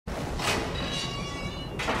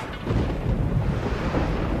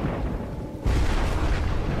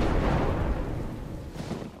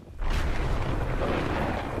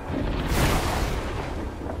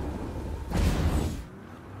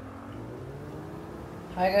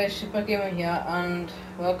Hi guys, Super Gamer here, and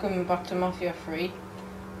welcome back to Mafia 3.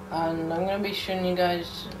 And I'm going to be showing you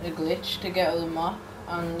guys a glitch to get out of the map,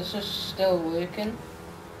 and this is still working.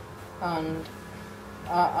 And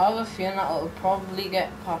I have a feeling that it'll probably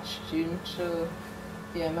get patched soon, so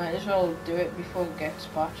yeah, might as well do it before it gets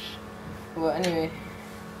patched. But anyway,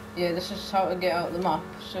 yeah, this is how to get out of the map.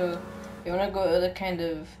 So you want to go to the kind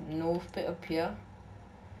of north bit up here,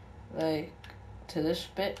 like to this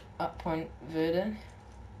bit at Point Verde.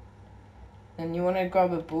 And you want to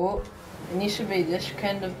grab a boat. It needs to be this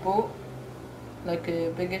kind of boat, like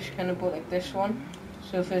a biggish kind of boat like this one.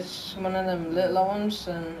 So if it's one of them littler ones,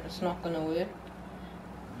 then it's not going to work.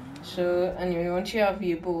 So anyway, once you have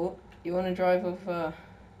your boat, you want to drive over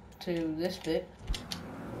to this bit,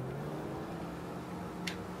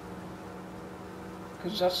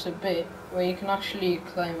 because that's the bit where you can actually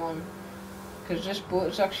climb on, because this boat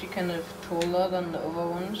is actually kind of taller than the other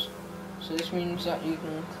ones, so this means that you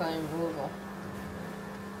can climb over.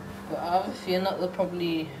 But I have a feeling that they'll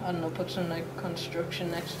probably, I don't know, put some like construction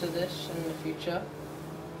next to this in the future,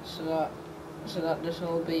 so that this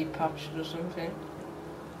will be patched or something.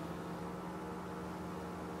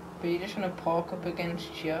 But you're just gonna park up against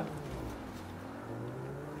here.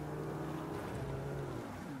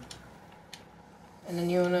 And then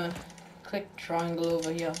you wanna click triangle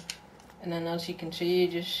over here. And then as you can see,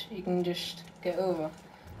 you can just get over.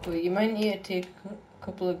 But you might need to take a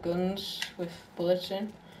couple of guns with bullets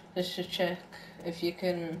in, just to check if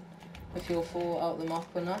you'll fall out the map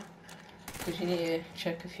or not. Because you need to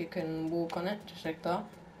check if you can walk on it, just like that.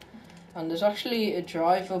 And there's actually a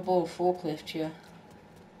drivable forklift here.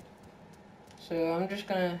 So I'm just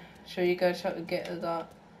gonna show you guys how to get to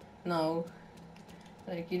that now.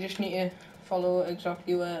 Like, you just need to follow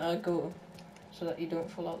exactly where I go, so that you don't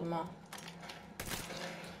fall out the map.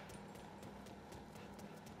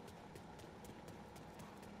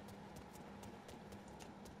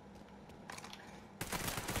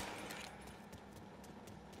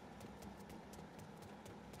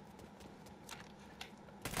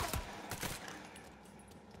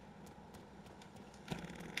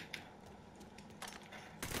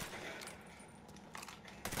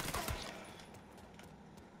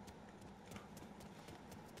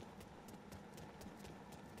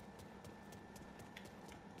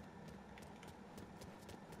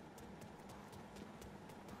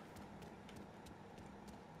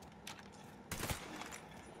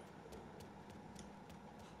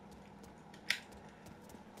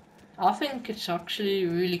 I think it's actually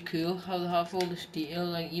really cool how they have all this detail,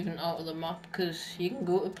 like even out of the map, because you can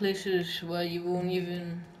go to places where you won't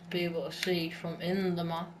even be able to see from in the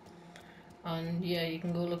map. And yeah, you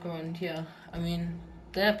can go look around here. I mean,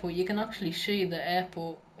 the airport, you can actually see the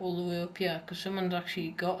airport all the way up here, because someone's actually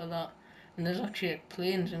got to that. And there's actually like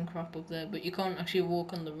planes and crap up there, but you can't actually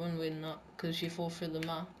walk on the runway and that, because you fall through the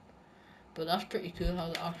map. But that's pretty cool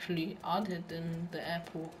how they actually added in the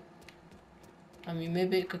airport. I mean,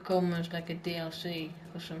 maybe it could come as like a DLC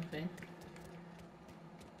or something.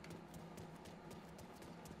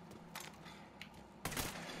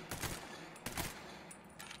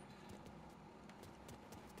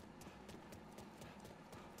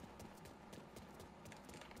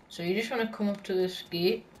 So you just want to come up to this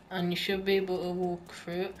gate, and you should be able to walk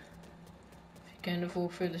through it. If you kind of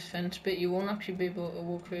walk through this fence bit, you won't actually be able to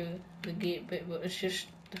walk through the gate bit, but it's just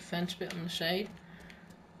the fence bit on the side.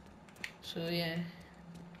 So yeah.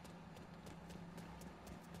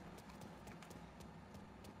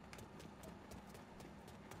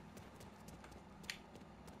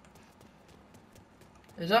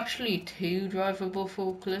 There's actually 2 drivable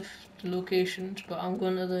forklift locations, but I'm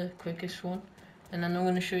going to the quickest one, and then I'm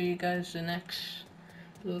going to show you guys the next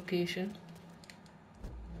location.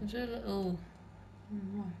 There's a little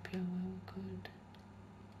map here where we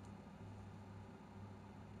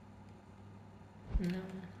could... No.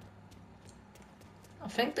 I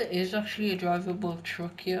think there is actually a drivable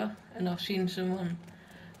truck here, and I've seen someone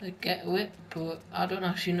like get to it, but I don't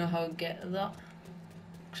actually know how to get to that.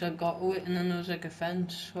 Because I got to it and then there was like a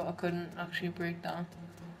fence what I couldn't actually break down.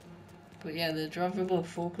 But yeah, the drivable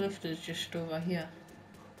forklift is just over here.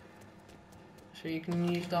 So you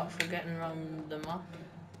can use that for getting around the map.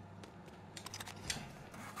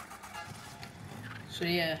 So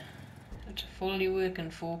yeah, it's a fully working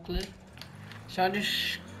forklift. So I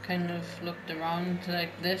just kind of looked around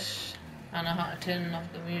like this, and I had to turn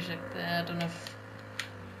off the music there. I don't know if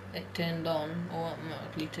it turned on or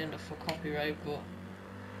automatically turned off for copyright, but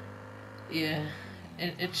yeah,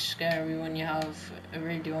 it's scary when you have a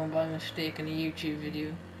radio on by mistake in a YouTube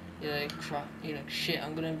video. You're like, crap, you're like, shit,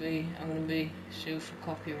 I'm gonna be sued for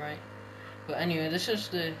copyright. But anyway, this is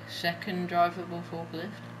the second drivable forklift,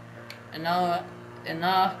 and now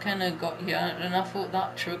I kind of got here, and I thought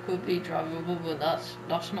that truck would be drivable, but that's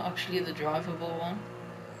not actually the drivable one.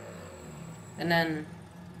 And then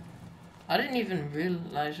I didn't even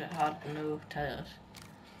realize it had no tires.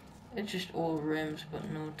 It's just all rims but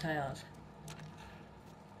no tires.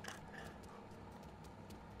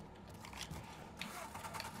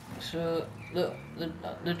 So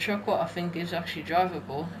the truck what I think is actually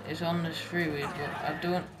drivable is on this freeway, but I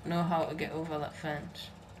don't know how to get over that fence.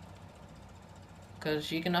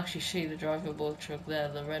 Because you can actually see the drivable truck there,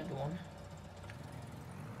 the red one.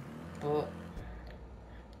 But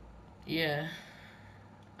yeah,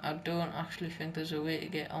 I don't actually think there's a way to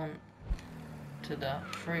get on to that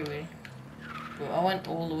freeway. But I went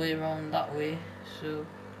all the way around that way, so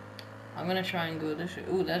I'm gonna try and go this way.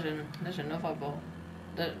 Oh, there's another ball.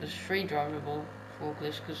 There's 3 drivable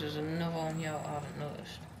forklifts because there's another one here I haven't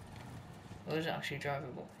noticed. Or is it actually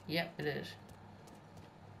drivable? Yep, it is.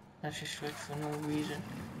 Let's just switch for no reason.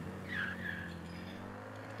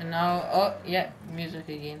 And now, oh yeah, music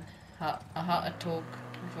again. I had to talk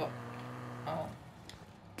before. Oh,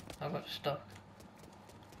 I got stuck.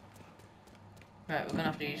 Right, we're gonna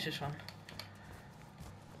have to use this one.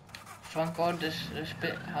 Thank God this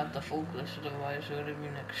bit had the forklift, otherwise it would have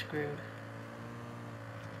been like screwed.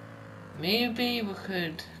 Maybe we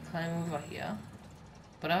could climb over here,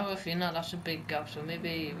 but I have a feeling that's a big gap, so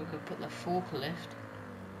maybe we could put the forklift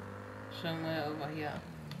somewhere over here.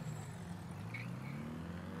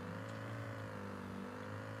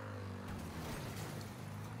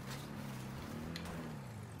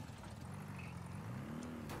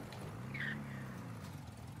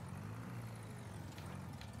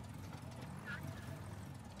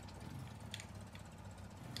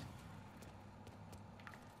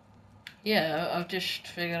 Yeah, I've just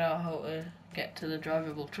figured out how to get to the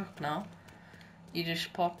drivable truck now. You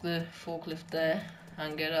just park the forklift there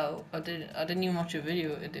and get out. I didn't even watch a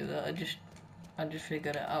video to do that. I just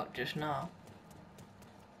figured it out just now.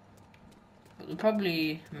 But there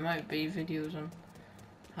probably might be videos on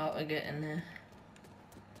how to get in there.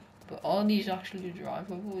 But are these actually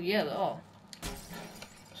drivable? Yeah, they are.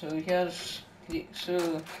 So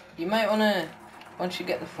you might wanna, once you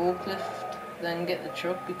get the forklift, then get the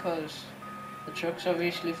truck, because the truck's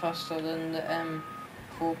obviously faster than the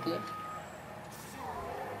forklift.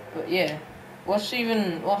 But yeah, what's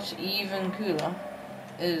even cooler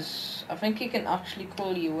is I think you can actually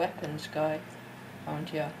call your weapons guy around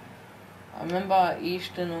here. I remember I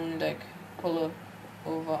used to only like pull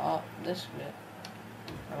over at this bit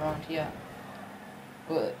around here.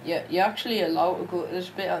 But yeah, you're actually allowed to go to this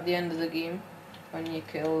bit at the end of the game when you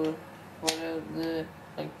kill the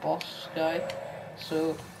like boss guy.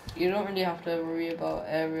 So you don't really have to worry about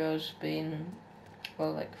areas being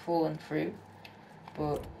like falling through.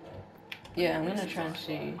 But yeah, I'm gonna try and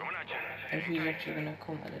see if he's actually gonna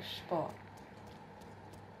come to this spot.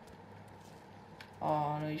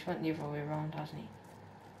 Oh no, he's went the other way around, hasn't he?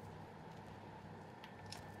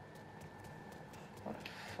 What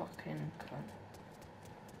a fucking cunt.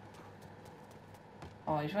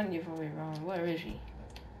 Oh, he's went the other way around. Where is he?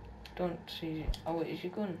 Don't see it. Oh wait, is he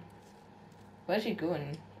going? Where's he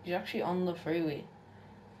going? He's actually on the freeway.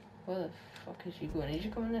 Where the fuck is he going? Is he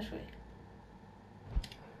coming this way?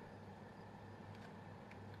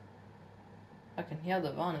 I can hear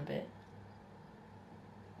the van a bit.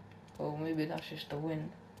 Oh, maybe that's just the wind.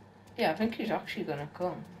 Yeah, I think he's actually gonna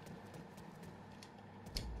come.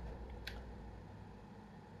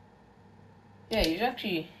 Yeah, he's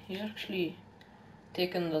actually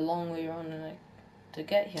taking the long way around and to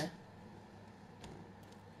get here.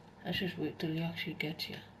 Let's just wait till he actually gets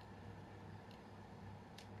here.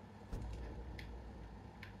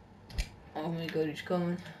 Oh my god, he's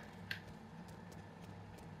coming.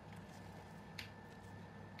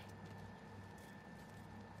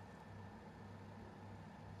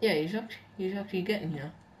 Yeah, he's actually getting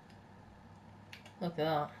here. Look at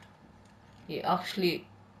that. He actually,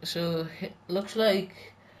 so looks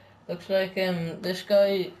like this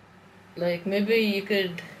guy, like maybe you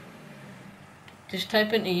could just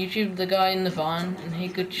type into YouTube the guy in the van and he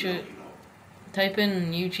could type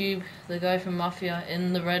in YouTube the guy from Mafia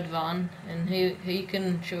in the red van and he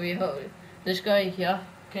can show you how to, this guy here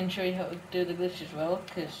can show you how to do the glitch as well,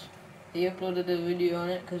 because he uploaded a video on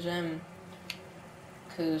it,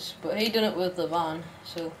 but he done it with the van,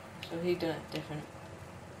 so he done it different.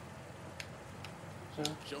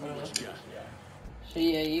 So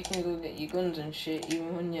yeah, you can go get your guns and shit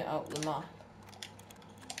even when you're out the map.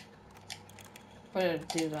 Why did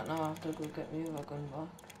I do that now? I have to go get my other gun back.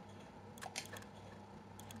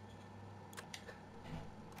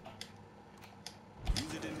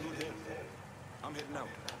 I'm heading out.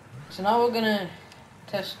 So now we're gonna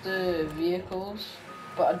test the vehicles,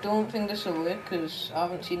 but I don't think this will work because I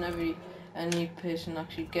haven't seen any person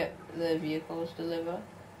actually get their vehicles delivered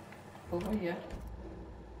over here.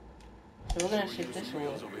 So we're gonna see if this will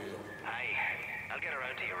work. Hi, I'll get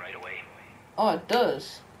around to you right away. Oh, it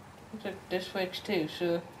does. Looks like this works too.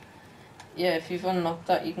 So yeah, if you've unlocked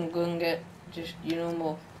that, you can go and get just your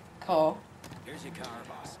normal car, Here's your car,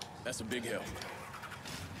 boss. That's a big help.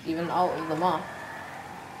 even out of the map.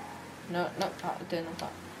 No, not that. Don't know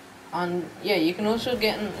that. And yeah, you can also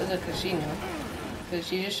get into the casino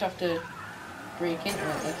because you just have to break into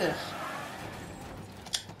it like this.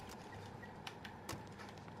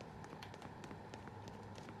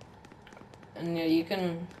 And yeah, you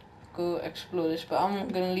can go explore this, but I'm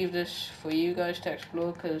gonna leave this for you guys to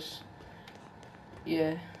explore because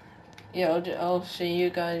yeah, I'll see you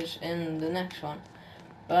guys in the next one.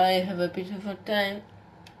 Bye, have a beautiful time.